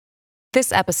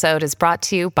This episode is brought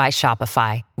to you by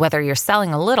Shopify. Whether you're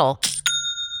selling a little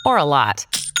or a lot,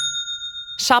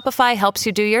 Shopify helps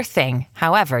you do your thing,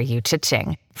 however you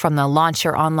cha-ching. From the launch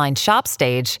your online shop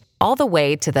stage, all the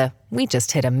way to the we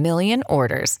just hit 1 million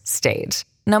orders stage.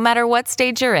 No matter what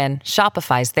stage you're in,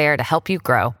 Shopify's there to help you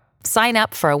grow. Sign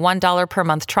up for a $1 per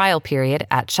month trial period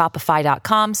at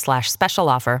shopify.com/special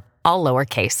offer, all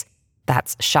lowercase.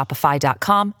 That's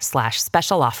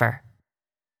shopify.com/special offer.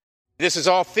 This is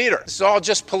all theater. This is all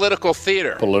just political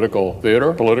theater. Political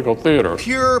theater. Political theater.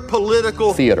 Pure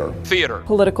political theater. Theater.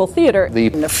 Political theater. The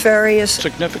nefarious,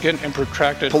 Significant and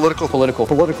protracted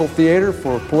Political theater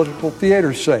for political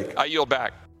theater's sake. I yield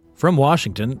back. From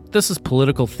Washington, this is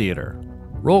Political Theater,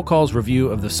 Roll Call's review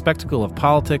of the spectacle of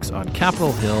politics on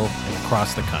Capitol Hill and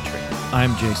across the country.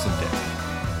 I'm Jason Dick.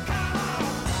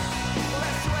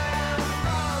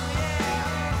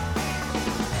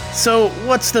 So,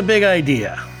 what's the big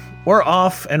idea? We're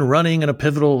off and running in a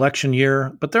pivotal election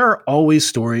year, but there are always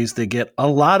stories that get a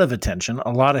lot of attention,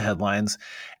 a lot of headlines,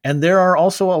 and there are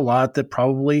also a lot that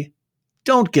probably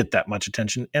don't get that much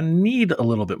attention and need a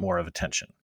little bit more of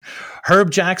attention.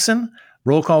 Herb Jackson,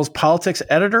 Roll Call's politics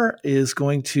editor, is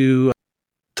going to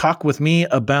talk with me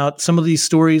about some of these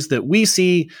stories that we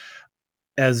see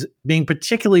as being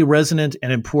particularly resonant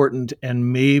and important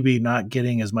and maybe not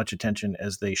getting as much attention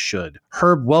as they should.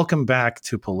 Herb, welcome back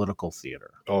to Political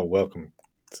Theater. Oh, welcome.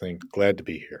 Glad to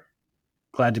be here.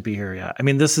 Glad to be here, yeah. I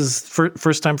mean, this is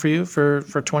first time for you for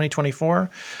 2024.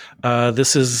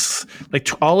 This is like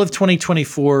all of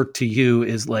 2024 to you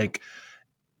is like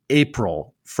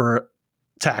April for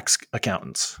tax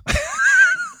accountants.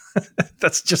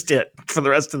 That's just it for the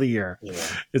rest of the year. Yeah.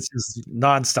 It's just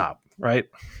nonstop, right?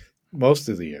 Most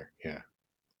of the year, yeah.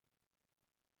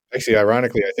 Actually,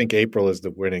 ironically, I think April is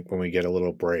when we get a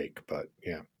little break, but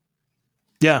yeah.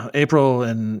 Yeah, April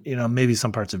and maybe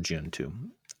some parts of June too.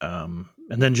 And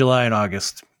then July and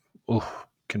August,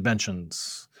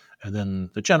 conventions, and then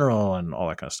the general and all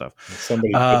that kind of stuff. And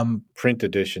somebody put print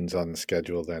editions on the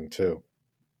schedule then too.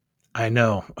 I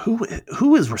know.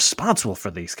 Who is responsible for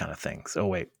these kind of things? Oh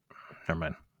wait, never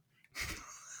mind.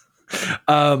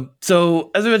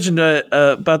 So as I mentioned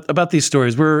about these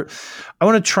stories, I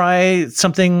want to try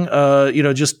something.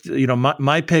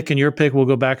 My pick and your pick. We'll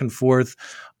go back and forth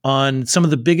on some of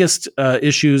the biggest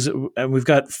issues, and we've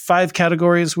got 5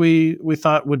 categories we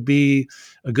thought would be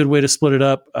a good way to split it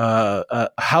up. A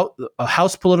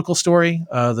House political story,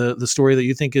 the story that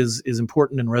you think is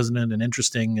important and resonant and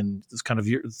interesting, and is kind of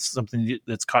something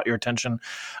that's caught your attention.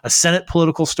 A Senate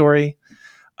political story.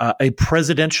 A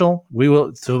presidential.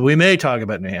 We may talk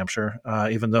about New Hampshire,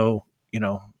 even though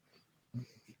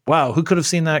wow, who could have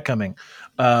seen that coming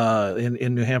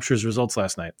in New Hampshire's results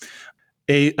last night?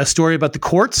 A story about the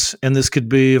courts, and this could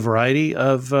be a variety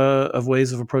of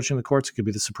ways of approaching the courts. It could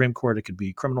be the Supreme Court, it could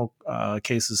be criminal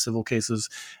cases, civil cases,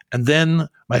 and then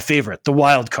my favorite, the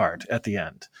wild card at the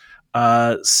end.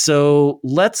 So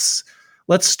let's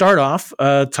start off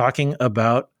talking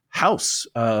about House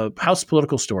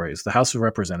political stories, the House of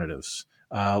Representatives.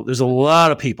 There's a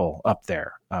lot of people up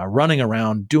there running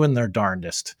around doing their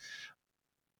darndest,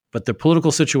 but the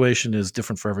political situation is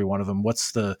different for every one of them.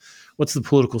 What's the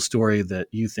political story that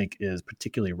you think is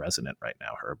particularly resonant right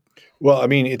now, Herb? Well, I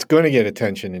mean, it's going to get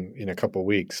attention in a couple of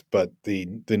weeks, but the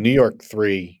New York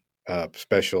 3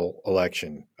 special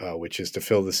election, which is to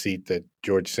fill the seat that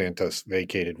George Santos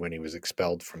vacated when he was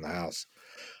expelled from the House.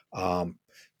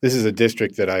 This is a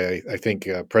district that I think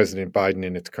President Biden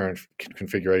in its current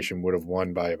configuration would have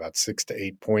won by about 6 to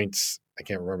 8 points. I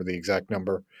can't remember the exact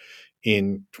number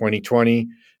in 2020,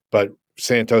 but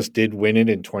Santos did win it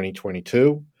in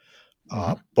 2022.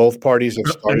 Both parties have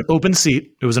started. An open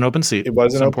seat. It was an open seat. It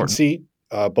was an open seat.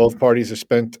 Both parties have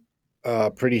spent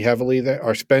pretty heavily there,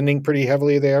 are spending pretty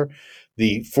heavily there.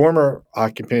 The former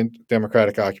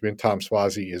Democratic occupant, Tom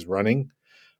Suozzi, is running.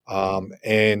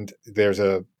 And there's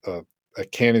a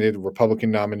candidate, a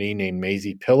Republican nominee named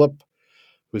Mazie Pilip,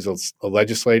 who's a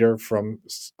legislator from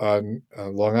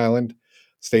Long Island,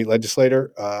 state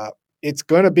legislator. It's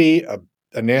going to be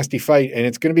a nasty fight, and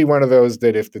it's going to be one of those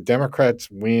that if the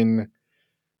Democrats win,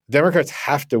 Democrats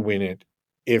have to win it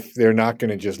if they're not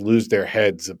going to just lose their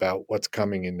heads about what's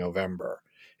coming in November.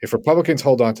 If Republicans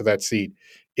hold on to that seat,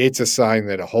 it's a sign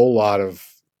that a whole lot of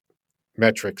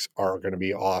metrics are going to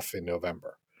be off in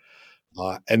November.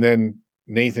 And then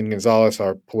Nathan Gonzalez,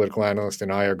 our political analyst,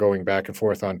 and I are going back and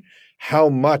forth on how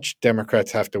much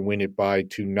Democrats have to win it by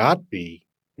to not be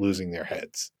losing their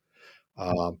heads.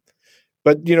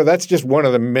 But, that's just one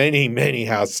of the many, many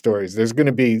House stories. There's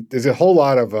a whole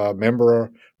lot of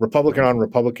Republican on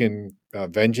Republican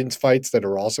vengeance fights that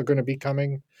are also going to be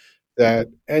coming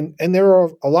and there are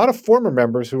a lot of former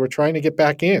members who are trying to get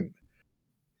back in.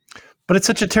 But it's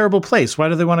such a terrible place. Why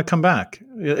do they want to come back?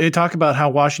 They talk about how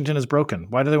Washington is broken.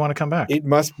 Why do they want to come back? It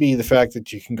must be the fact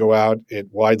that you can go out at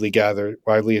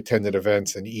widely attended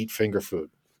events and eat finger food.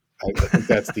 I think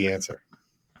that's the answer.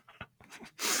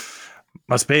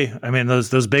 Must be. I mean,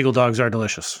 those bagel dogs are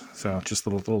delicious. So just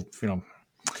little,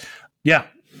 yeah,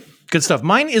 good stuff.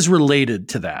 Mine is related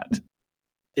to that.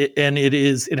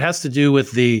 It has to do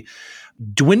with the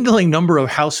dwindling number of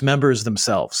House members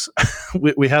themselves.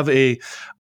 we have 3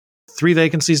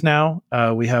 vacancies now.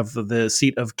 We have the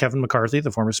seat of Kevin McCarthy,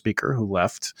 the former speaker who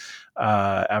left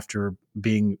after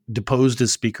being deposed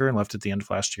as speaker and left at the end of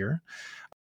last year.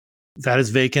 That is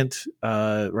vacant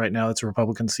right now. It's a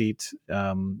Republican seat,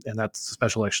 and that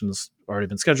special election's already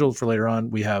been scheduled for later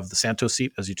on. We have the Santos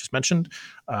seat, as you just mentioned,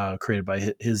 created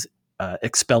by his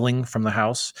expelling from the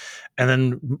House. And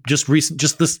then just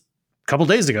this couple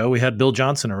days ago, we had Bill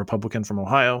Johnson, a Republican from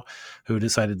Ohio, who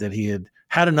decided that he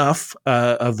had enough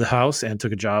of the House and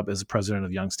took a job as the president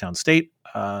of Youngstown State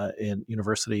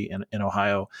University in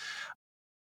Ohio.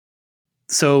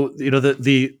 So,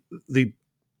 the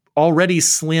already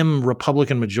slim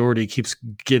Republican majority keeps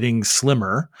getting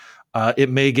slimmer. It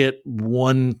may get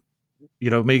even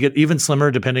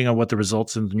slimmer depending on what the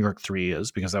results in New York 3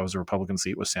 is, because that was a Republican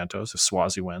seat with Santos if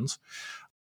Suozzi wins.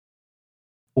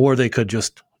 Or they could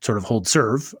just sort of hold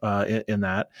serve in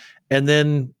that. And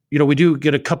then, we do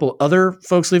get a couple other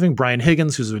folks leaving. Brian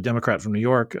Higgins, who's a Democrat from New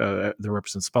York, that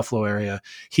represents the Buffalo area.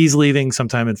 He's leaving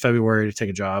sometime in February to take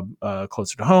a job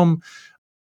closer to home.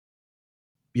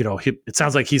 It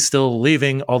sounds like he's still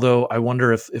leaving, although I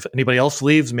wonder if anybody else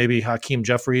leaves, maybe Hakeem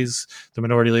Jeffries, the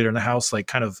minority leader in the House,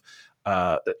 doesn't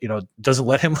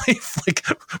let him leave,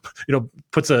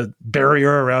 puts a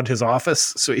barrier around his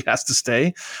office so he has to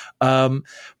stay.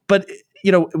 But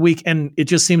it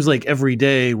just seems like every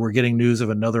day we're getting news of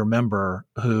another member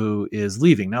who is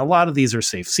leaving. Now, a lot of these are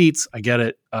safe seats. I get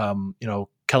it.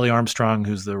 Kelly Armstrong,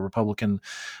 who's the Republican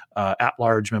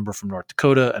at-large member from North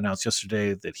Dakota, announced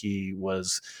yesterday that he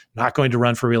was not going to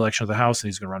run for re-election of the House and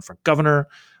he's going to run for governor.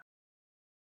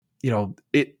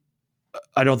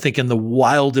 I don't think in the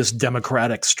wildest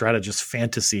Democratic strategist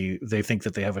fantasy they think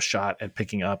that they have a shot at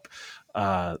picking up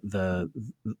the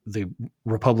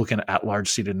Republican at-large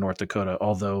seat in North Dakota.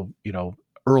 Although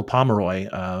Earl Pomeroy,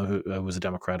 who was a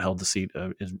Democrat, held the seat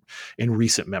in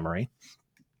recent memory.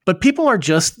 But people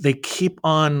they keep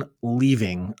on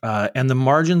leaving, and the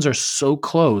margins are so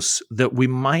close that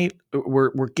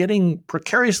we're getting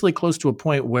precariously close to a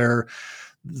point where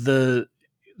the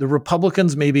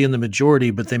Republicans may be in the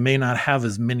majority, but they may not have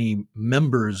as many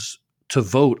members to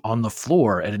vote on the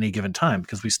floor at any given time,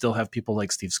 because we still have people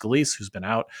like Steve Scalise, who's been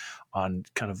out on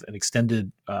kind of an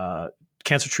extended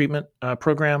cancer treatment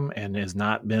program and has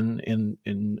not been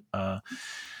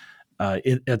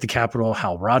at the Capitol.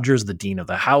 Hal Rogers, the dean of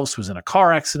the House, was in a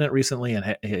car accident recently,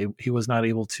 and he was not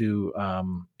able to,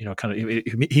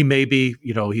 he may be,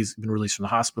 he's been released from the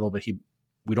hospital, but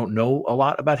we don't know a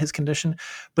lot about his condition.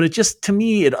 But it just, to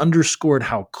me, it underscored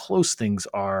how close things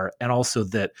are, and also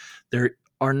that there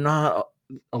are not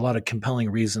a lot of compelling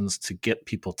reasons to get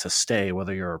people to stay,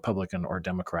 whether you're a Republican or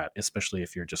Democrat, especially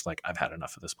if you're just like, I've had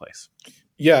enough of this place.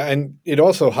 Yeah, and it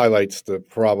also highlights the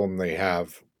problem they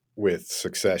have with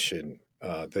succession,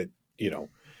 that you don't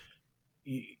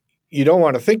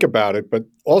want to think about it, but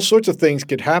all sorts of things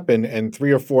could happen, and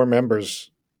 3 or 4 members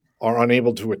are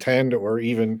unable to attend or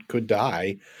even could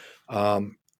die,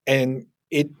 and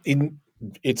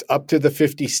it's up to the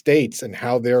 50 states and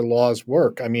how their laws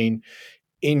work. I mean,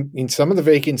 in some of the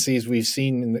vacancies we've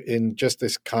seen in just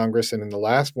this Congress and in the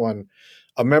last one,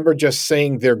 a member just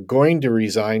saying they're going to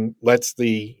resign lets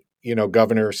the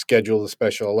governor schedule a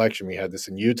special election. We had this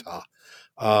in Utah.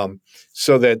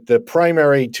 So that the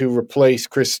primary to replace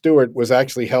Chris Stewart was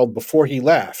actually held before he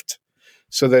left,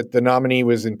 so that the nominee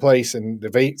was in place and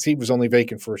the seat was only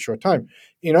vacant for a short time.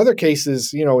 In other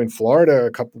cases, in Florida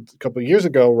a couple of years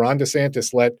ago, Ron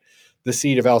DeSantis let the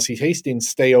seat of Alcee Hastings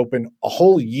stay open a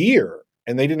whole year,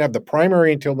 and they didn't have the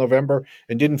primary until November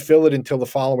and didn't fill it until the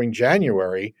following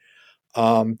January,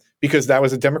 because that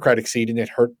was a Democratic seat and it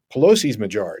hurt Pelosi's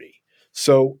majority.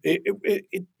 So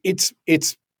it's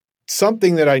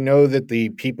something that I know that the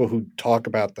people who talk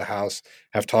about the House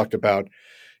have talked about.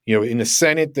 In the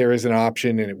Senate, there is an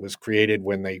option, and it was created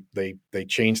when they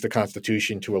changed the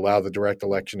Constitution to allow the direct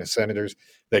election of senators,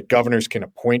 that governors can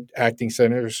appoint acting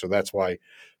senators. So that's why,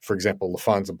 for example,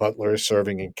 LaFonza Butler is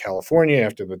serving in California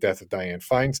after the death of Dianne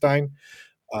Feinstein.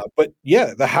 But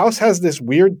the House has this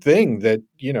weird thing that,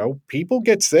 people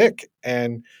get sick,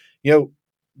 and,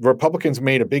 Republicans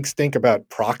made a big stink about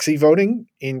proxy voting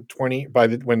when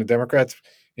the Democrats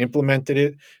implemented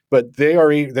it, but they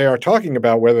are talking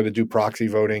about whether to do proxy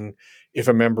voting if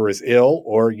a member is ill,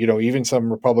 or even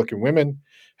some Republican women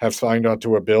have signed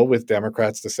onto a bill with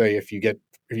Democrats to say if you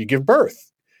give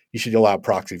birth, you should allow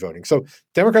proxy voting. So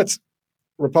Democrats,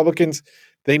 Republicans,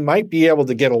 they might be able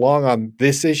to get along on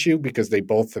this issue because they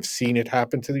both have seen it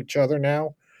happen to each other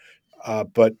now,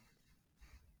 but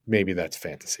maybe that's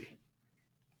fantasy.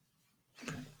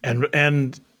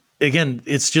 And again,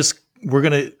 it's just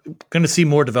we're gonna see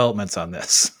more developments on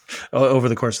this over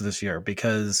the course of this year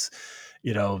because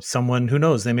someone who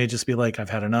knows, they may just be like, I've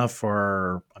had enough,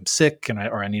 or I'm sick and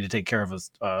I need to take care of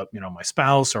my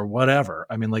spouse or whatever.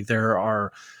 I mean, like there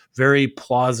are very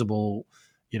plausible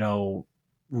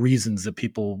reasons that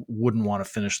people wouldn't want to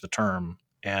finish the term,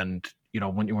 and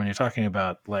when you're talking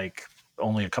about like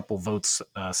only a couple votes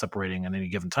separating at any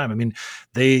given time. I mean,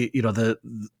 the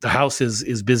House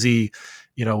is busy,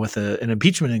 with an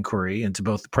impeachment inquiry into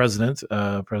both the President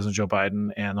Joe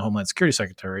Biden, and the Homeland Security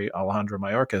Secretary Alejandro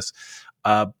Mayorkas,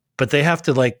 but they have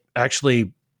to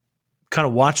actually kind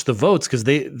of watch the votes because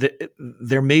they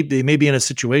may be in a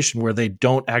situation where they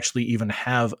don't actually even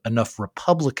have enough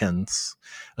Republicans,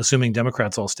 assuming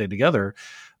Democrats all stay together,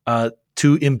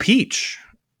 to impeach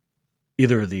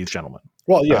either of these gentlemen.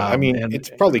 Well, yeah, I mean,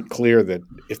 it's probably clear that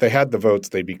if they had the votes,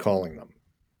 they'd be calling them,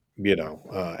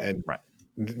 and right.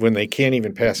 When they can't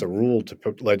even pass a rule to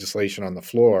put legislation on the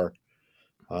floor,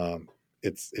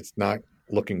 it's not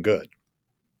looking good.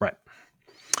 Right.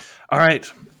 All right.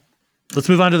 Let's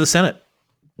move on to the Senate.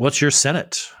 What's your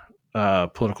Senate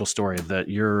political story that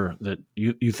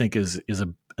you think is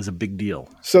a big deal?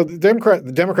 So the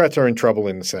Democrats are in trouble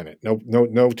in the Senate.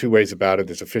 No two ways about it.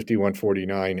 There's a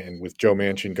 51-49, and with Joe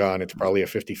Manchin gone, it's probably a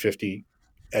 50-50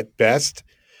 at best.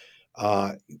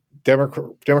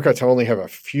 Democrats only have a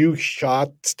few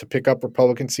shots to pick up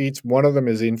Republican seats. One of them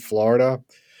is in Florida.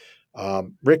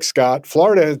 Rick Scott,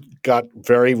 Florida has got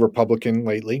very Republican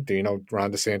lately.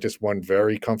 Ron DeSantis won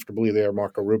very comfortably there.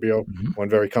 Marco Rubio won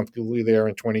very comfortably there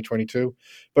in 2022.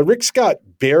 But Rick Scott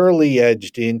barely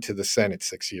edged into the Senate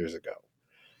 5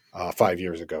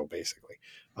 years ago, basically,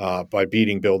 by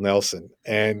beating Bill Nelson.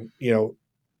 And,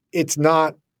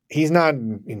 he's not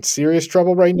in serious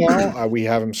trouble right now. We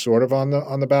have him sort of on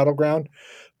the battleground.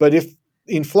 But if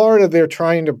in Florida, they're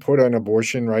trying to put an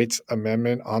abortion rights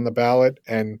amendment on the ballot,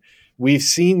 and we've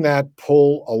seen that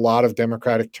pull a lot of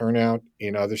Democratic turnout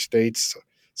in other states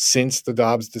since the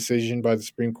Dobbs decision by the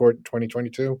Supreme Court in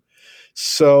 2022.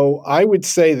 So I would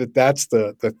say that that's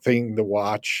the thing to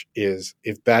watch is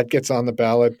if that gets on the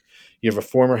ballot. You have a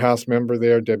former House member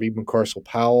there, Debbie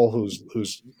McCarcel-Powell,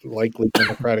 who's likely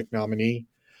Democratic nominee.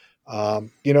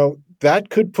 That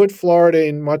could put Florida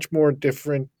in much more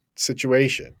different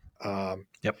situation.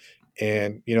 Yep.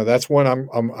 And that's one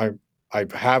I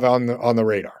have on the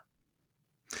radar.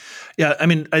 Yeah, I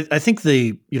mean, I think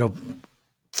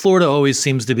Florida always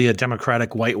seems to be a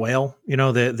Democratic white whale.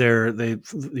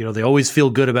 They always feel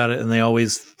good about it, and they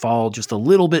always fall just a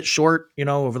little bit short.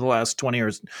 Over the last 20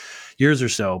 years or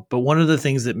so. But one of the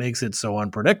things that makes it so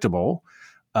unpredictable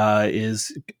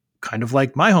is kind of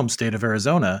like my home state of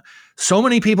Arizona. So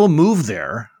many people move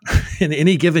there in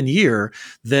any given year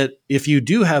that if you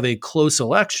do have a close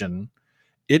election,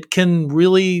 it can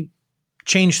really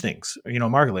change things,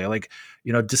 markedly.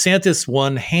 DeSantis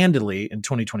won handily in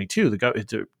 2022,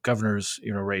 the governor's,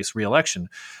 race reelection.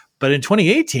 But in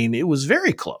 2018, it was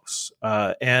very close.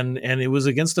 And it was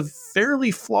against a fairly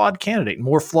flawed candidate.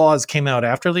 More flaws came out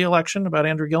after the election about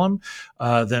Andrew Gillum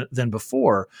than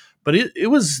before. But it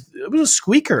was a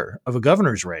squeaker of a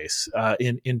governor's race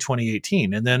in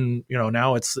 2018, and then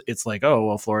now it's like, oh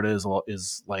well, Florida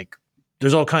is like,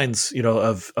 there's all kinds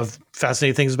of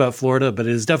fascinating things about Florida, but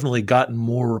it has definitely gotten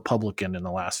more Republican in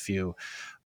the last few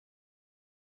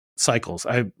cycles.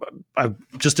 I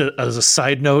just as a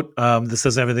side note, this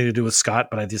doesn't have anything to do with Scott,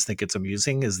 but I just think it's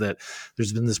amusing is that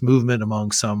there's been this movement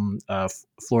among some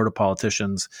Florida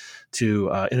politicians to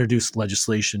introduce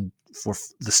legislation for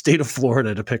the state of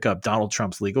Florida to pick up Donald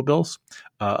Trump's legal bills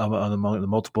among the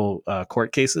multiple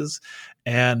court cases.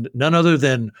 And none other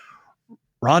than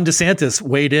Ron DeSantis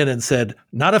weighed in and said,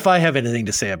 not if I have anything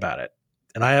to say about it.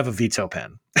 And I have a veto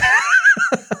pen.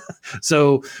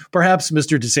 So perhaps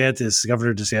Mr. DeSantis,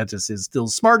 Governor DeSantis, is still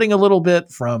smarting a little bit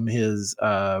from his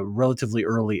relatively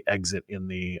early exit in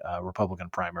the Republican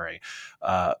primary.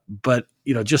 But,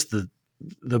 just the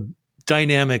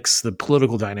dynamics, the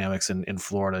political dynamics in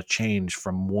Florida change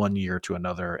from one year to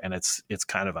another, and it's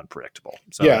kind of unpredictable.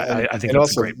 So yeah, I think and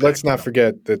that's also a great let's pick, not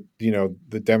forget that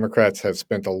the Democrats have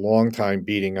spent a long time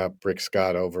beating up Rick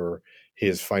Scott over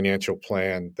his financial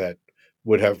plan that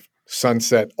would have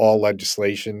sunset all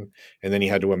legislation, and then he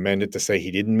had to amend it to say he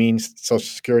didn't mean Social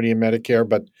Security and Medicare,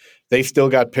 but they still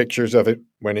got pictures of it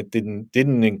when it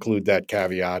didn't include that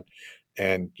caveat.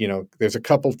 And, there's a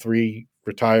couple, 3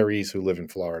 retirees who live in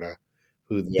Florida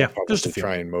who they'll probably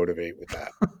try and motivate with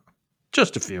that.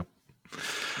 Just a few.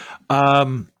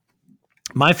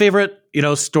 My favorite,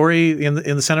 story in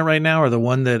the Senate right now, or the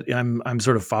one that I'm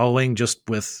sort of following just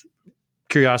with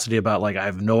curiosity about, I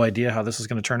have no idea how this is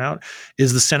going to turn out,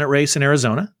 is the Senate race in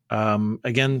Arizona.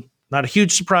 Again, not a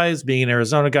huge surprise being an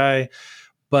Arizona guy,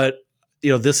 but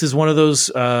this is one of those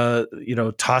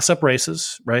toss-up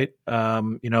races, right?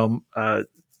 Kyrsten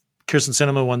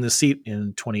Sinema won this seat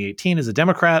in 2018 as a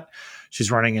Democrat.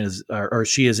 She's running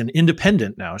she is an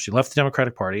independent now. She left the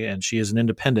Democratic Party and she is an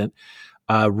independent.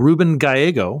 Ruben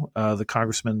Gallego, the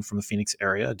congressman from the Phoenix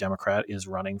area, a Democrat, is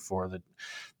running for the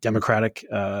Democratic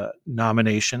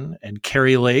nomination, and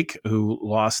Kari Lake, who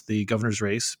lost the governor's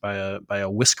race by a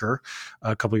whisker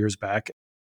a couple years back,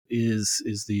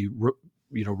 is the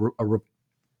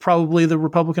probably the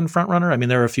Republican frontrunner. I mean,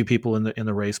 there are a few people in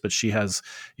the race, but she has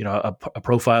a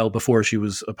profile. Before she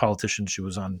was a politician, she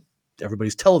was on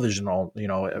everybody's television all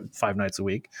 5 nights a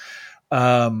week.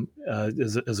 As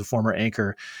a former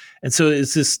anchor. And so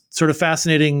it's this sort of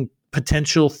fascinating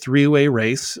potential 3-way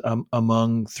race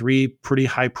among 3 pretty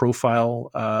high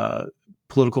profile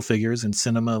political figures in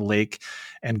Sinema, Lake,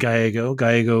 and Gallego.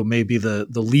 Gallego may be the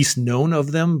least known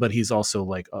of them, but he's also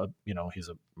he's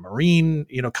a Marine,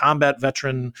 combat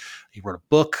veteran. He wrote a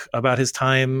book about his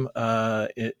time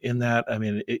in that. I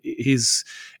mean, he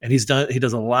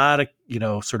does a lot of,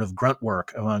 sort of grunt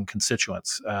work among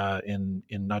constituents in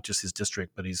not just his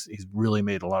district, but he's really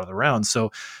made a lot of the rounds.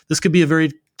 So this could be a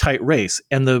very tight race.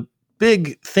 And the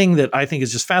big thing that I think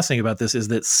is just fascinating about this is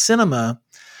that Sinema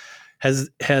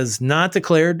has not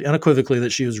declared unequivocally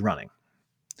that she was running.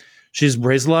 She's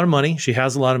raised a lot of money. She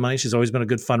has a lot of money. She's always been a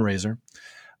good fundraiser.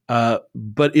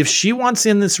 But if she wants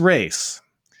in this race,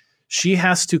 she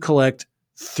has to collect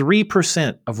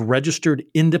 3% of registered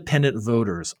independent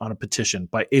voters on a petition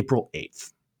by April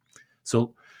 8th.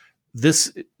 So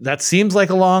that seems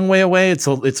like a long way away. It's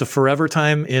a forever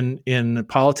time in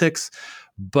politics,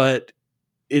 but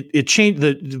it changed.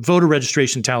 The voter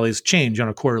registration tallies change on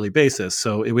a quarterly basis,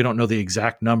 so we don't know the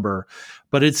exact number,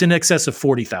 but it's in excess of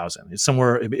 40,000. It's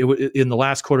somewhere in the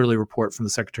last quarterly report from the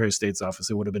Secretary of State's office.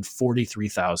 It would have been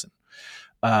 43,000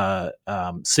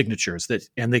 signatures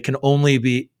and they can only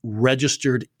be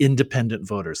registered independent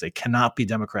voters. They cannot be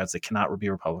Democrats. They cannot be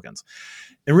Republicans.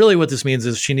 And really, what this means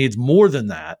is she needs more than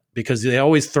that, because they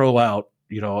always throw out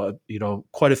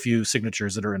quite a few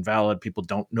signatures that are invalid. People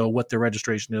don't know what their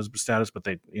registration is status, but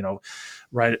they,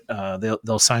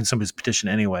 they'll sign somebody's petition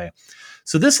anyway.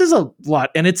 So this is a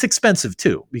lot, and it's expensive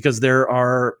too, because there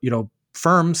are,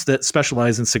 firms that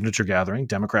specialize in signature gathering,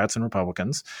 Democrats and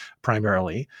Republicans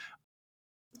primarily.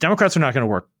 Democrats are not going to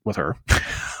work with her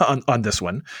on this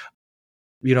one.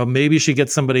 Maybe she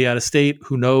gets somebody out of state,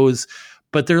 who knows?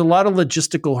 But there are a lot of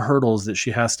logistical hurdles that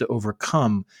she has to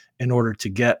overcome in order to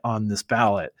get on this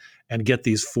ballot and get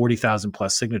these 40,000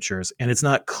 plus signatures. And it's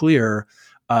not clear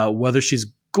whether she's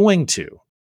going to.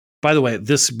 By the way,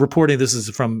 this is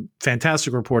from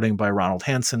fantastic reporting by Ronald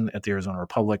Hansen at the Arizona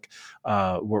Republic,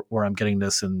 where I'm getting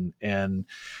this.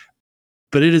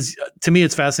 But it is, to me,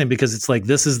 it's fascinating because it's like,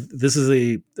 this is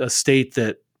a state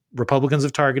that Republicans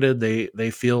have targeted.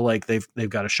 They feel like they've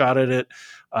got a shot at it.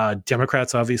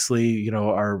 Democrats obviously,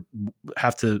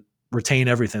 have to retain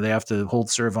everything. They have to hold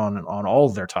serve on all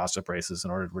of their toss-up races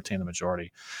in order to retain the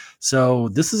majority. So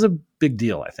this is a big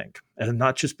deal, I think, and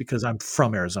not just because I'm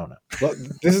from Arizona. Well,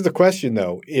 this is the question,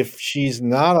 though. If she's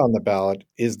not on the ballot,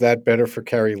 is that better for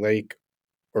Kari Lake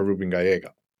or Ruben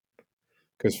Gallego?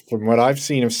 Because from what I've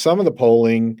seen of some of the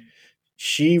polling,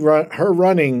 her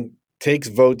running takes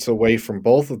votes away from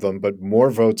both of them, but more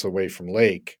votes away from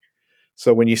Lake.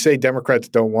 So when you say Democrats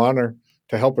don't want her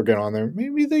to help her get on there,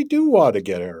 maybe they do want to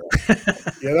get her,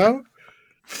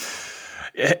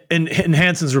 In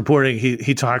Hansen's reporting,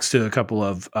 he talks to a couple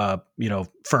of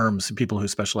firms, people who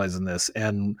specialize in this,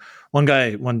 and one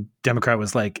Democrat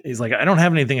was like, I don't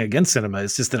have anything against Sinema.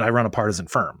 It's just that I run a partisan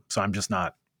firm, so I'm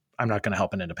not going to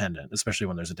help an independent, especially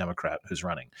when there's a Democrat who's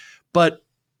running. But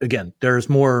again, there's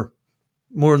more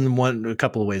than a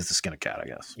couple of ways to skin a cat, I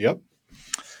guess. Yep.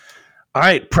 All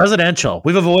right, presidential.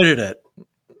 We've avoided it.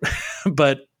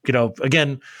 But,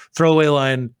 again, throwaway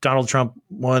line, Donald Trump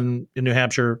won in New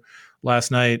Hampshire last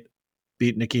night,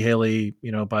 beat Nikki Haley,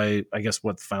 by, I guess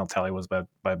what the final tally was, by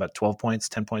about 12 points,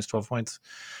 10 points, 12 points.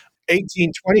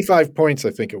 25 points, I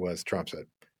think it was, Trump said.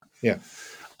 Yeah.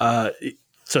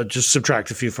 So just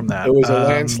subtract a few from that. It was a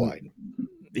landslide.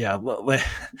 Yeah,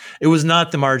 it was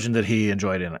not the margin that he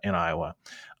enjoyed in Iowa.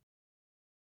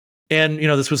 And,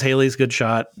 this was Haley's good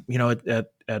shot,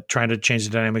 at trying to change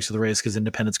the dynamics of the race because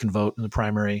independents can vote in the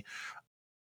primary.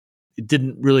 It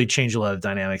didn't really change a lot of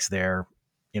dynamics there.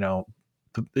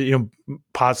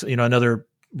 Another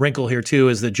wrinkle here too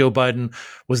is that Joe Biden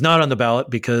was not on the ballot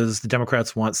because the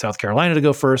Democrats want South Carolina to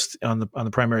go first on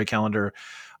the primary calendar.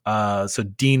 So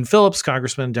Dean Phillips,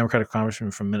 Democratic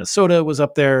congressman from Minnesota, was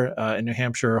up there in New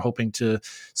Hampshire hoping to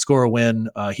score a win.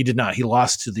 He did not. He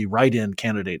lost to the write-in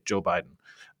candidate, Joe Biden,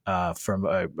 from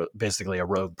basically a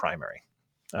rogue primary.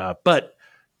 But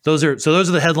those are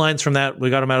the headlines from that. We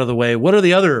got them out of the way. What are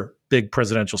the other big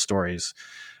presidential stories?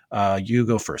 You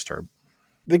go first, Herb.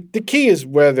 The key is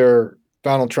whether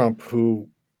Donald Trump, who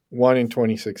won in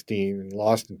 2016 and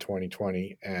lost in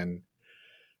 2020, and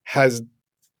has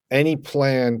any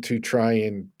plan to try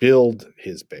and build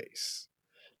his base.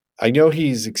 I know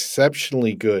he's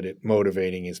exceptionally good at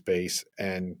motivating his base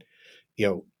and,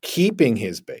 keeping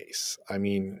his base. I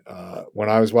mean, when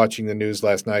I was watching the news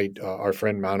last night, our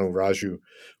friend Manu Raju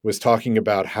was talking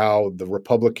about how the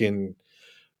Republican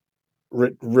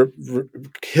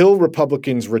Hill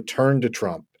Republicans returned to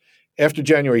Trump. After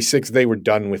January 6th, they were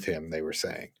done with him, they were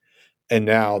saying. And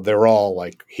now they're all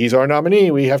like, he's our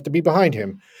nominee. We have to be behind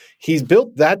him. He's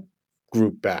built that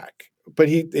group back. But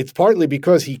it's partly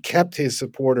because he kept his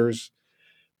supporters.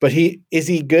 But is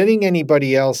he getting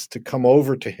anybody else to come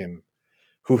over to him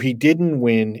who he didn't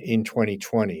win in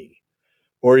 2020?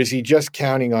 Or is he just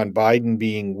counting on Biden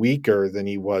being weaker than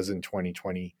he was in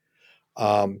 2020?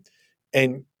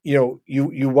 And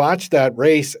you watch that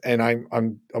race, and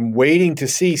I'm waiting to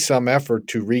see some effort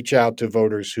to reach out to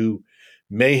voters who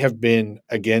may have been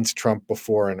against Trump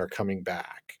before and are coming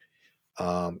back.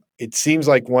 It seems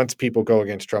like once people go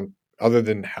against Trump, other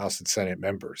than House and Senate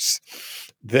members,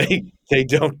 they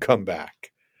don't come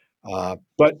back.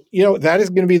 But that is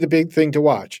going to be the big thing to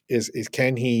watch: is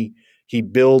can he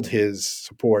build his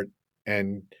support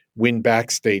and win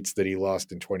back states that he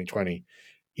lost in 2020,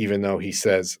 even though he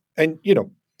says, and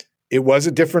it was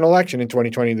a different election in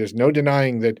 2020. There's no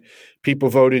denying that people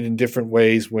voted in different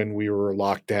ways when we were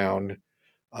locked down,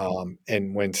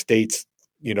 and when states,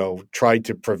 tried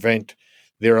to prevent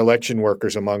their election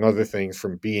workers, among other things,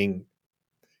 from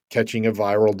catching a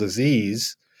viral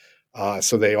disease.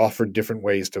 So they offered different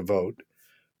ways to vote.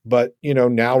 But,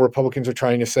 now Republicans are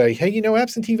trying to say, hey,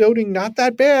 absentee voting, not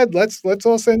that bad. Let's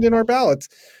all send in our ballots.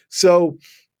 So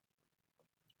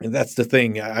that's the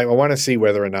thing. I want to see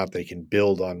whether or not they can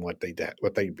build on what they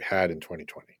had in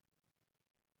 2020.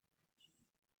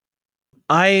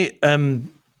 I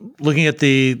am looking at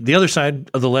the other side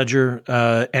of the ledger,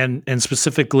 and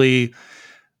specifically,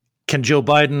 can Joe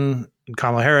Biden and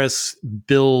Kamala Harris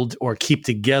build or keep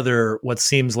together what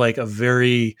seems like a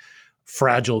very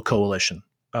fragile coalition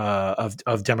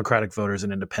of Democratic voters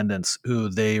and independents who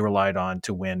they relied on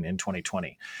to win in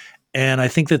 2020? And I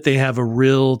think that they have a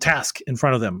real task in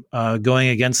front of them. Going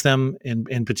against them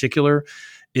in particular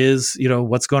is,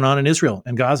 what's going on in Israel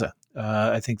and Gaza.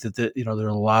 I think that there are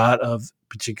a lot of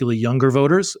particularly younger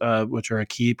voters, which are a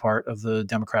key part of the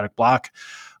Democratic bloc,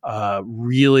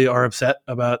 really are upset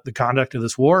about the conduct of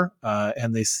this war,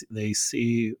 and they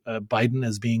see Biden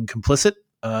as being complicit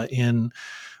in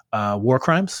war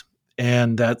crimes.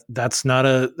 And that's not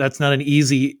an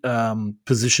easy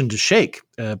position to shake,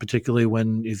 particularly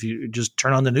if you just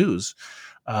turn on the news,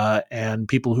 and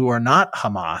people who are not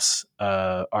Hamas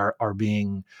are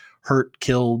being hurt,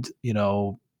 killed,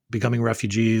 becoming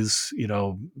refugees,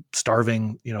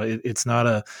 starving. It's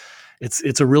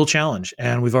a real challenge,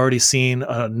 and we've already seen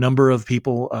a number of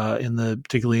people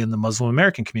particularly in the Muslim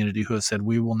American community who have said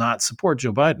we will not support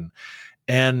Joe Biden.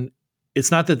 And it's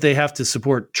not that they have to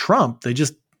support Trump;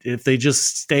 if they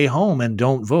just stay home and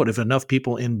don't vote, if enough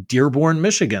people in Dearborn,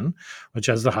 Michigan, which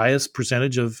has the highest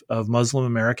percentage of Muslim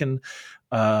American,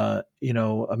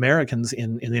 Americans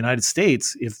in the United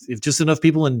States, if just enough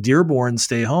people in Dearborn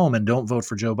stay home and don't vote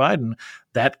for Joe Biden,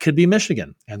 that could be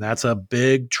Michigan. And that's a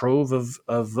big trove of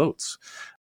votes.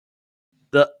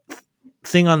 The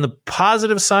thing on the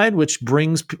positive side, which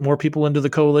brings more people into the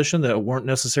coalition that weren't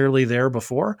necessarily there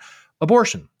before,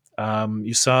 abortion.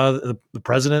 You saw the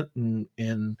president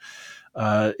in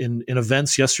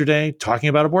events yesterday talking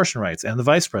about abortion rights, and the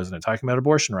vice president talking about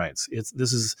abortion rights.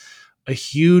 This is a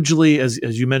hugely, as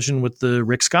you mentioned with the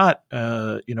Rick Scott,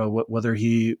 whether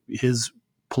his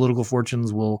political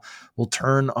fortunes will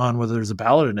turn on whether there's a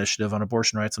ballot initiative on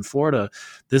abortion rights in Florida.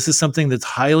 This is something that's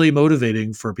highly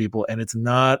motivating for people, and it's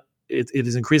not. It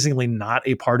is increasingly not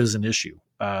a partisan issue.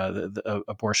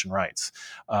 abortion rights.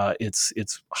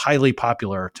 It's highly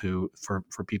popular for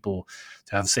people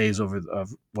to have says over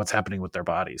of what's happening with their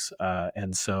bodies,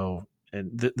 and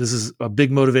this is a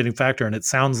big motivating factor. And it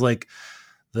sounds like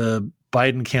the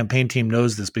Biden campaign team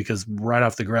knows this, because right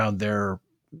off the ground they're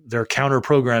counter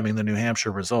programming the New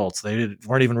Hampshire results. They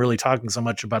weren't even really talking so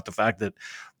much about the fact that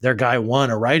their guy won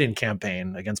a write-in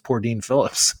campaign against poor Dean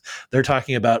Phillips. They're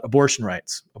talking about abortion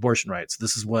rights.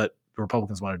 This is what the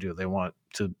Republicans want to do. They want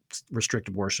to restrict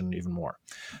abortion even more.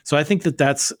 So I think that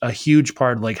that's a huge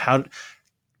part. Like, how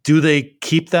do they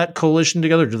keep that coalition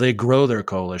together? Do they grow their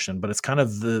coalition? But it's kind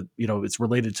of it's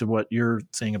related to what you're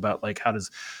saying about, like,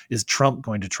 is Trump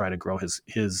going to try to grow his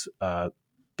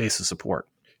base of support?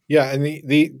 Yeah, and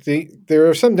there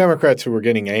are some Democrats who are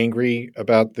getting angry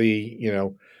about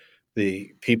the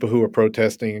people who are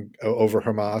protesting over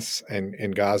Hamas and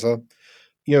in Gaza.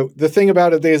 The thing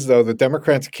about it is, though, the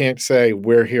Democrats can't say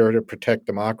we're here to protect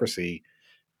democracy.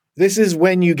 This is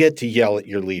when you get to yell at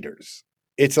your leaders.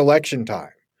 It's election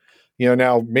time.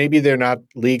 Now maybe they're not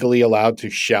legally allowed to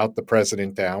shout the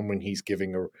president down when he's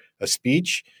giving a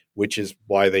speech, which is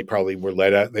why they probably were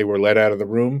let out. They were let out of the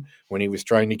room when he was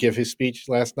trying to give his speech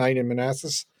last night in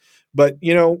Manassas. But,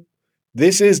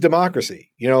 this is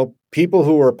democracy. People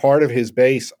who are part of his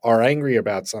base are angry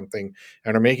about something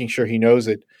and are making sure he knows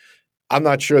it. I'm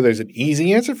not sure there's an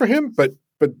easy answer for him, but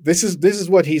this is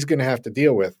what he's going to have to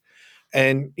deal with.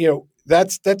 And,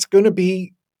 that's going to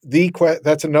be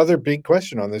that's another big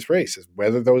question on this race, is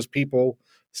whether those people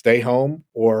stay home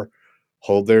or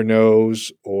hold their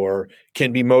nose, or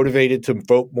can be motivated to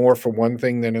vote more for one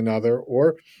thing than another,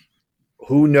 or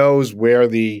who knows where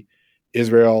the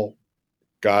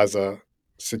Israel-Gaza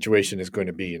situation is going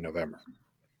to be in November.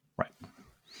 Right.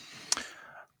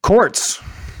 Courts.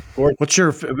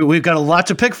 We've got a lot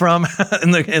to pick from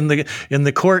in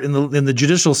the court, in the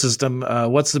judicial system.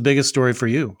 What's the biggest story for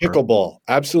you? Pickleball.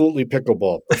 Absolutely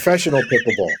pickleball. Professional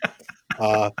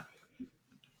pickleball.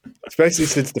 Especially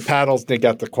since the paddles, they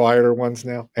got the quieter ones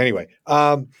now. Anyway,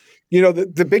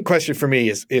 the big question for me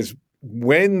is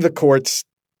when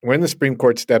the Supreme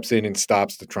Court steps in and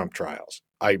stops the Trump trials.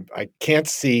 I can't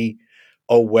see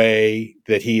a way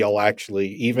that he'll actually,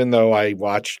 even though I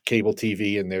watch cable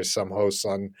TV and there's some hosts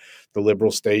on the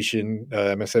liberal station,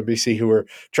 MSNBC, who are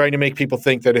trying to make people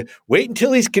think that wait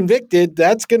until he's convicted,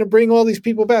 that's going to bring all these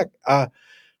people back. I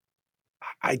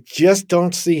just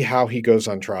don't see how he goes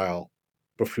on trial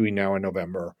between now and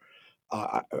November.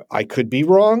 I could be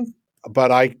wrong,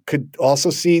 but I could also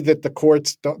see that the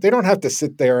courts don't have to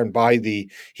sit there and buy the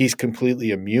he's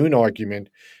completely immune argument.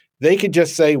 They could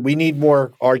just say we need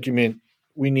more argument.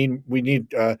 We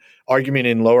need argument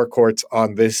in lower courts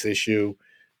on this issue,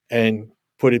 and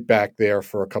put it back there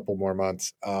for a couple more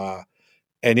months.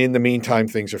 And in the meantime,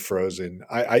 things are frozen.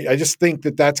 I just think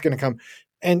that that's going to come.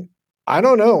 And I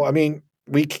don't know. I mean,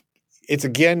 it's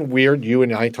again weird. You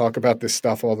and I talk about this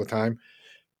stuff all the time.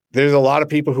 There's a lot of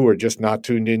people who are just not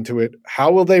tuned into it.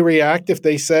 How will they react if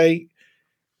they say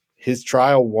his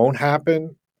trial won't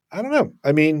happen? I don't know.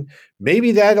 I mean,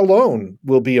 maybe that alone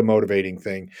will be a motivating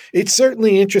thing. It's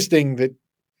certainly interesting that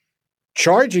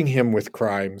charging him with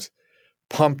crimes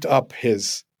pumped up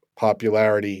his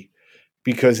popularity,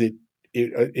 because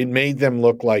it made them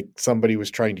look like somebody was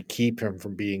trying to keep him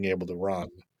from being able to run.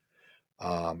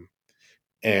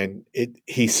 And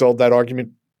he sold that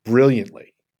argument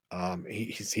brilliantly.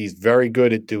 He's very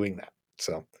good at doing that.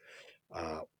 So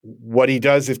what he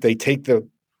does if they take the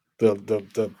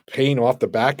pain off the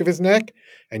back of his neck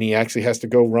and he actually has to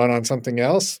go run on something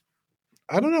else,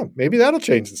 I don't know. Maybe that'll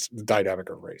change the dynamic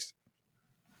of race.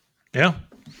 Yeah.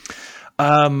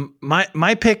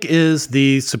 My pick is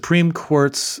the Supreme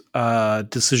Court's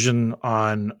decision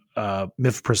on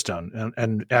mifepristone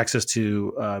and access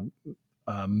to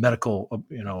medical,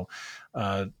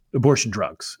 abortion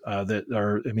drugs that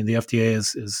are. I mean, the FDA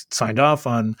is signed off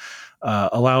on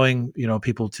allowing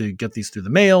people to get these through the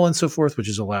mail and so forth, which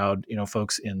has allowed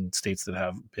folks in states that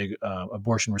have big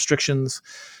abortion restrictions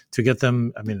to get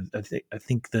them. I mean, I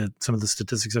think that some of the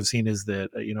statistics I've seen is that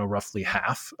roughly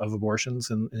half of abortions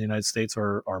in the United States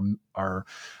are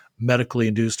medically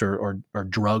induced or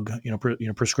drug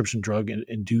prescription drug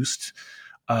induced.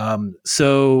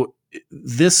 So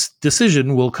this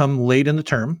decision will come late in the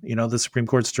term. The Supreme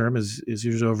Court's term is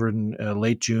usually over in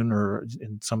late June or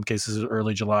in some cases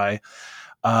early July.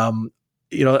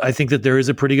 I think that there is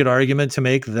a pretty good argument to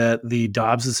make that the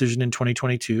Dobbs decision in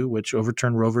 2022, which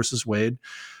overturned Roe versus Wade,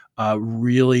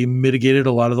 really mitigated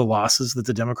a lot of the losses that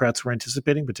the Democrats were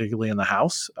anticipating, particularly in the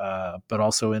House, but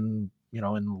also in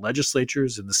in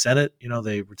legislatures, in the Senate,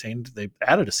 they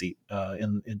added a seat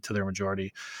into their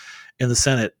majority in the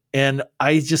Senate. And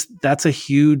that's a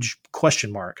huge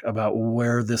question mark about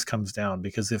where this comes down,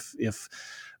 because if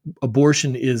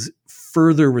abortion is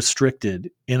further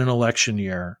restricted in an election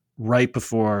year right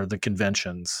before the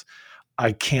conventions,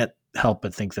 I can't help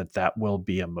but think that will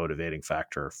be a motivating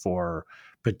factor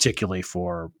particularly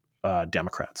for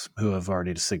Democrats who have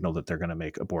already signaled that they're going to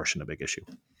make abortion a big issue.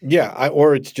 Yeah,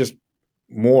 or it's just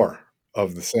more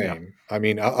of the same. Yeah. I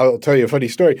mean, I'll tell you a funny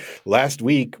story. Last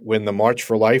week, when the March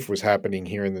for Life was happening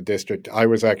here in the district, I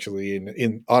was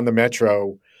actually on the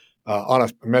metro, on a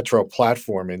metro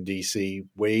platform in D.C.,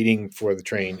 waiting for the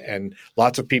train, and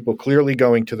lots of people clearly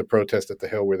going to the protest at the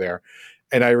Hill were there.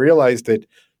 And I realized that,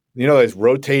 those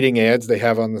rotating ads they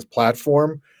have on this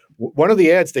platform, one of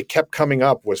the ads that kept coming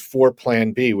up was for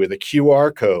Plan B with a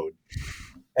QR code.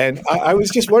 And I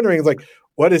was just wondering, like,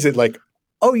 what is it like?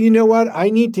 Oh, you know what? I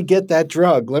need to get that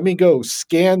drug. Let me go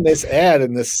scan this ad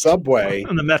in the subway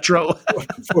on the metro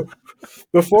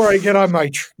before I get on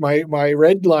my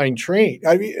red line train.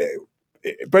 I mean,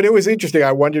 but it was interesting.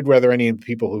 I wondered whether any of the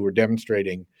people who were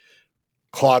demonstrating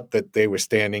caught that they were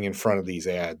standing in front of these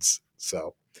ads.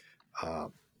 So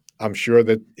I'm sure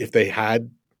that if they had,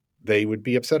 they would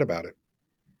be upset about it.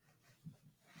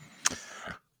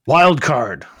 Wild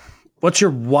card. What's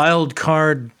your wild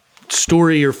card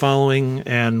story you're following,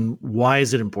 and why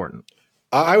is it important?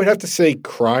 I would have to say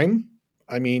crime.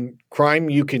 I mean,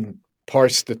 crime, you can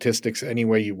parse statistics any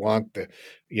way you want.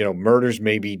 Murders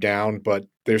may be down, but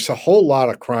there's a whole lot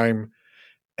of crime.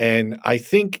 And I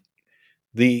think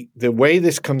the way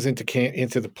this comes into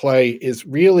the play is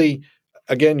really,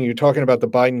 again, you're talking about the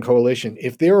Biden coalition.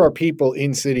 If there are people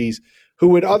in cities who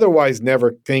would otherwise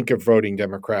never think of voting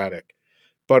Democratic,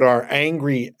 but are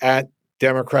angry at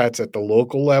Democrats at the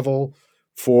local level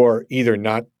for either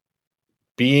not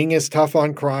being as tough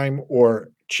on crime or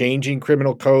changing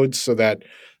criminal codes so that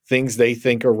things they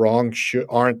think are wrong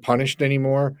aren't punished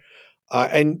anymore.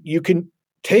 And you can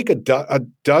take a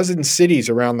dozen cities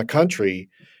around the country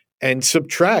and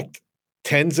subtract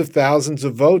tens of thousands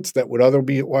of votes that would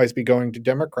otherwise be going to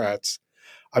Democrats.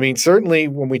 I mean, certainly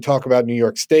when we talk about New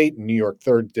York State and New York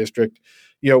 3rd District,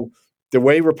 the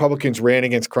way Republicans ran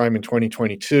against crime in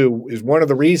 2022 is one of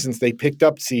the reasons they picked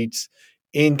up seats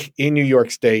in New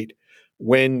York State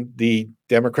when the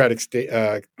Democratic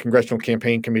Congressional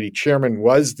Campaign Committee chairman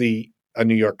was a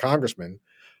New York congressman,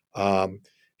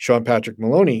 Sean Patrick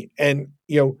Maloney. And,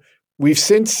 we've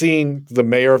since seen the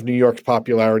mayor of New York's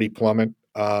popularity plummet.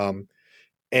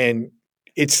 And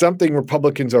it's something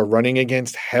Republicans are running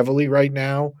against heavily right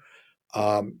now.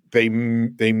 They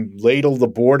ladle the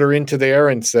border into there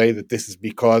and say that this is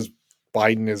because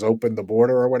Biden has opened the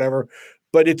border or whatever.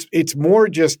 But it's more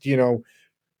just,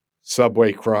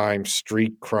 subway crime,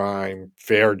 street crime,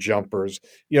 fare jumpers,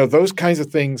 those kinds of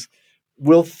things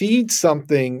will feed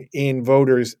something in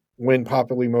voters when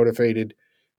popularly motivated.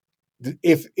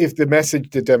 If the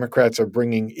message the Democrats are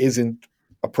bringing isn't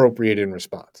appropriate in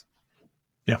response.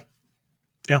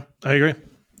 Yeah, I agree.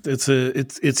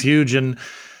 It's huge. And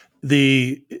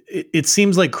it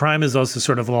seems like crime is also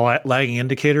sort of a lagging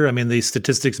indicator. I mean, the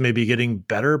statistics may be getting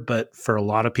better, but for a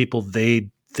lot of people, they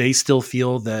still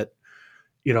feel that,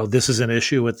 this is an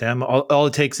issue with them. All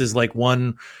it takes is like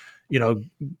one,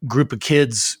 group of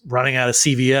kids running out of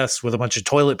CVS with a bunch of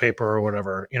toilet paper or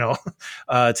whatever, and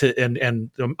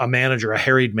a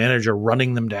harried manager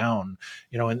running them down,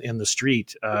 in the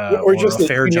street, or just a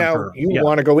fare jumper. You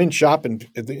want to go in shopping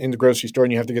in the grocery store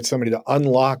and you have to get somebody to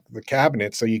unlock the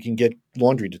cabinet so you can get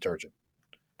laundry detergent.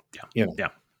 Yeah.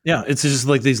 It's just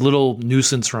like these little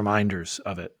nuisance reminders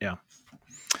of it. Yeah.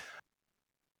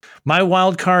 My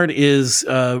wild card is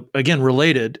again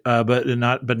related, but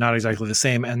not exactly the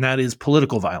same, and that is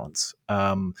political violence.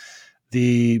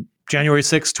 The January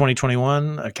 6th,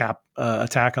 2021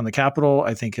 attack on the Capitol,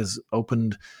 I think, has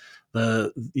opened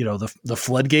the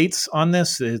floodgates on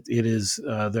this. It is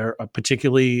there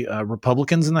particularly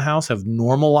Republicans in the House have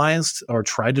normalized or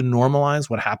tried to normalize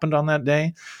what happened on that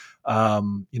day.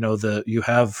 You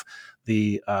have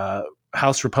the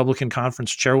House Republican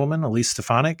Conference Chairwoman Elise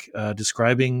Stefanik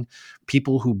describing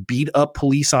people who beat up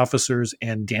police officers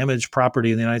and damage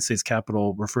property in the United States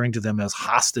Capitol, referring to them as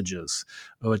hostages,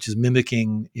 which is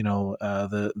mimicking,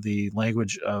 the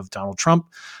language of Donald Trump,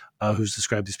 who's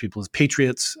described these people as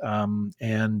patriots.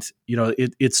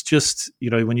 It's just,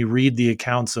 when you read the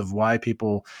accounts of why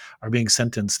people are being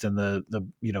sentenced and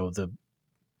the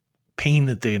pain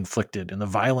that they inflicted and the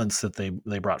violence that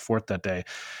they brought forth that day,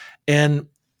 and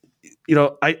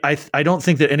I don't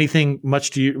think that anything much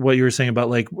to what you were saying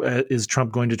about is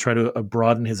Trump going to try to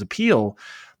broaden his appeal?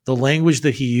 the language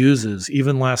that he uses,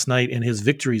 even last night in his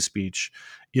victory speech,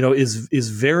 is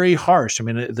very harsh. I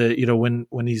mean,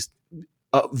 when he's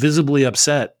visibly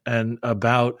upset and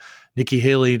about Nikki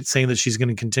Haley saying that she's going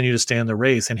to continue to stay in the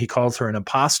race, and he calls her an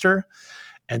imposter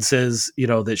and says,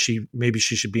 that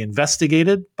she should be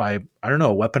investigated by, I don't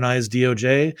know, a weaponized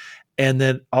DOJ, and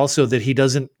then also that he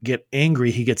doesn't get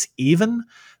angry, he gets even.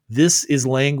 This is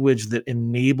language that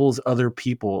enables other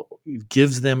people,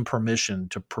 gives them permission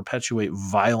to perpetuate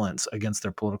violence against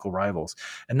their political rivals.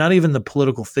 And not even the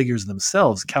political figures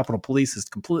themselves. Capitol Police is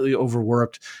completely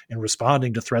overworked in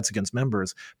responding to threats against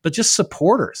members, but just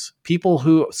supporters, people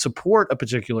who support a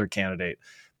particular candidate.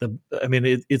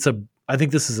 I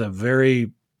think this is a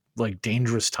very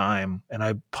dangerous time. And I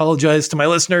apologize to our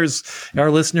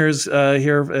listeners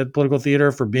here at Political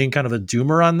Theater for being kind of a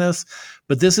doomer on this,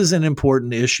 but this is an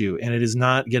important issue and it is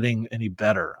not getting any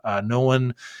better. No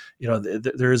one,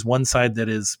 there is one side that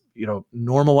is,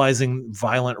 normalizing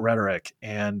violent rhetoric,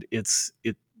 and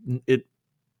it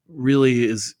really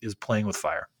is playing with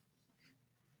fire.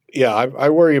 Yeah, I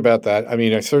worry about that. I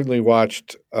mean, I certainly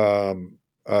watched, I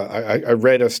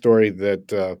read a story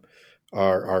that,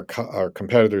 our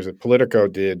competitors at Politico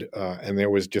did, and there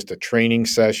was just a training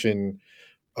session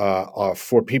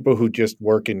for people who just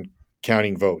work in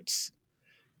counting votes.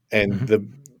 And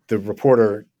the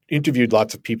reporter interviewed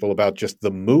lots of people about just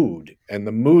the mood. And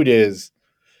the mood is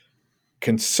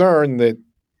concern that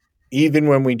even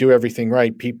when we do everything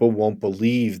right, people won't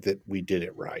believe that we did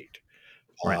it right.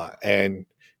 And,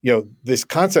 this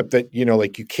concept that,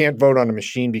 you can't vote on a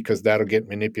machine because that'll get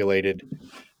manipulated.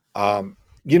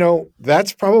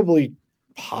 That's probably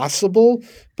possible,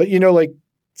 but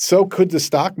so could the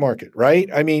stock market, right?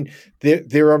 I mean,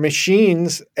 there are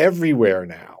machines everywhere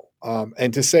now.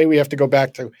 And to say we have to go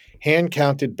back to hand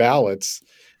counted ballots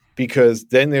because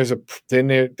then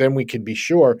then we can be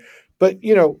sure, but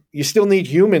you still need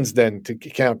humans then to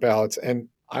count ballots. And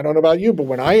I don't know about you, but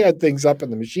when I add things up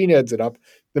and the machine adds it up,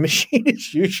 the machine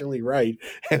is usually right.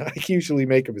 And I usually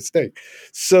make a mistake.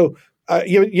 So,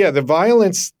 the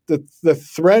violence, the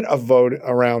threat of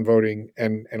around voting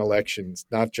and elections,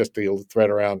 not just the threat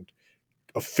around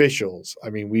officials. I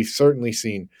mean, we've certainly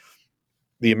seen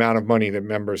the amount of money that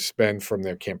members spend from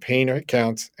their campaign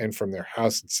accounts and from their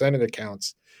House and Senate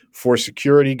accounts for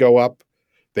security go up.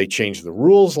 They changed the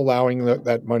rules allowing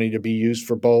that money to be used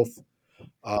for both.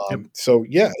 So,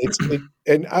 yeah,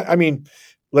 I mean,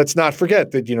 let's not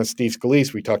forget that, Steve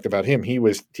Scalise, we talked about him. He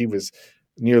was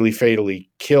nearly fatally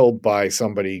killed by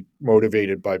somebody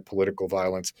motivated by political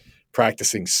violence,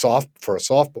 practicing for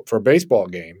a baseball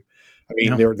game. I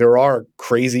mean, there are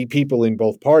crazy people in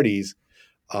both parties,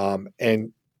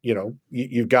 and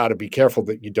you've got to be careful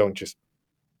that you don't just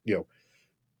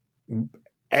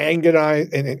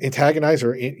antagonize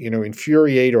or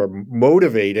infuriate or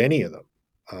motivate any of them.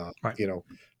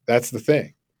 That's the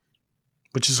thing.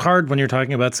 Which is hard when you're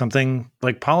talking about something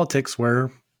like politics,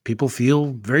 where people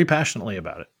feel very passionately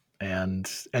about it. And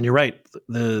you're right.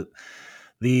 The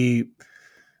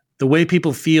way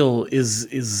people feel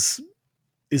is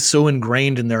so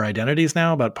ingrained in their identities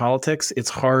now about politics. It's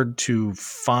hard to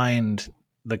find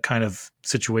the kind of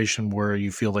situation where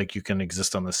you feel like you can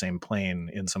exist on the same plane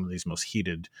in some of these most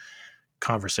heated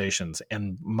conversations.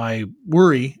 And my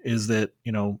worry is that,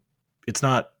 it's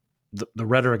not the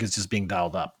rhetoric is just being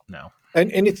dialed up now.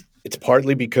 And it's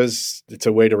partly because it's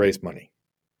a way to raise money.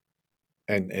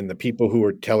 And the people who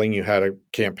are telling you how to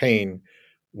campaign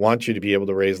want you to be able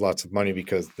to raise lots of money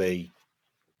because they,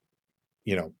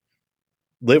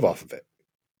 live off of it.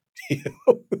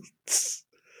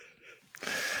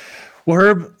 Well,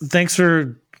 Herb, thanks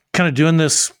for kind of doing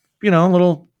this,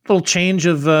 little change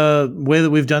of way that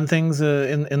we've done things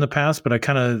in the past. But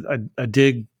I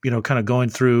dig, kind of going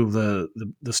through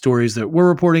the stories that we're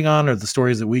reporting on, or the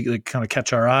stories that kind of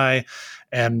catch our eye,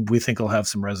 and we think will have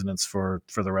some resonance for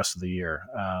the rest of the year.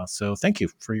 So thank you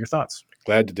for your thoughts.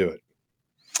 Glad to do it.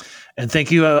 And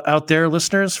thank you out there,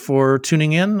 listeners, for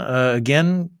tuning in.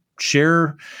 Again,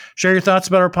 share your thoughts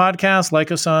about our podcast.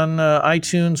 Like us on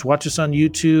iTunes, watch us on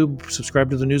YouTube, subscribe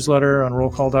to the newsletter on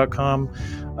rollcall.com,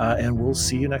 and we'll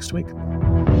see you next week.